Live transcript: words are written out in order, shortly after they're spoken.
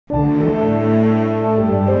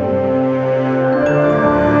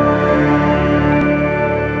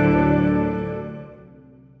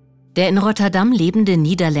Der in Rotterdam lebende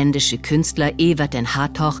niederländische Künstler Evert den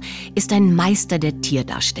Hartog ist ein Meister der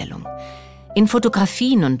Tierdarstellung. In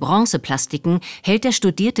Fotografien und Bronzeplastiken hält der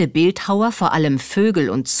studierte Bildhauer vor allem Vögel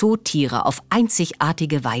und Zootiere auf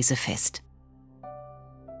einzigartige Weise fest.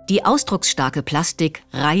 Die ausdrucksstarke Plastik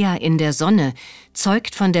Reiher in der Sonne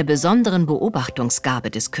zeugt von der besonderen Beobachtungsgabe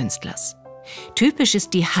des Künstlers. Typisch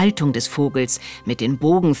ist die Haltung des Vogels mit den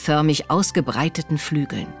bogenförmig ausgebreiteten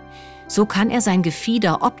Flügeln. So kann er sein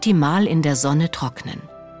Gefieder optimal in der Sonne trocknen.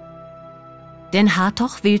 Den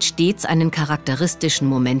Hartog wählt stets einen charakteristischen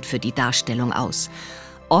Moment für die Darstellung aus.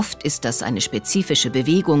 Oft ist das eine spezifische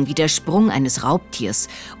Bewegung wie der Sprung eines Raubtiers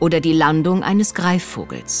oder die Landung eines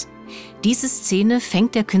Greifvogels. Diese Szene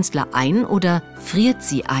fängt der Künstler ein oder friert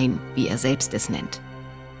sie ein, wie er selbst es nennt.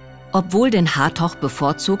 Obwohl den Hartog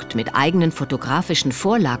bevorzugt mit eigenen fotografischen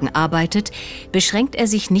Vorlagen arbeitet, beschränkt er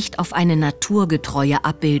sich nicht auf eine naturgetreue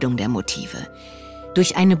Abbildung der Motive.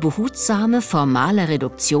 Durch eine behutsame, formale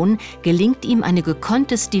Reduktion gelingt ihm eine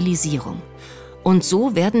gekonnte Stilisierung. Und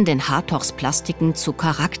so werden den Hartogs Plastiken zu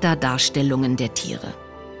Charakterdarstellungen der Tiere.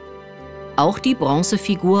 Auch die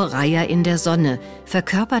Bronzefigur Reiher in der Sonne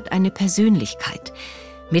verkörpert eine Persönlichkeit.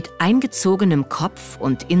 Mit eingezogenem Kopf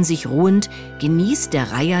und in sich ruhend genießt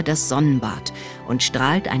der Reiher das Sonnenbad und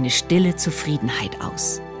strahlt eine stille Zufriedenheit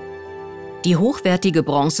aus. Die hochwertige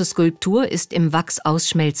Bronzeskulptur ist im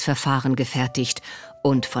Wachsausschmelzverfahren gefertigt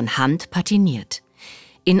und von Hand patiniert.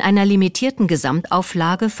 In einer limitierten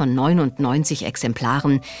Gesamtauflage von 99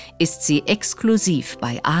 Exemplaren ist sie exklusiv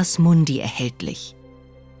bei mundi erhältlich.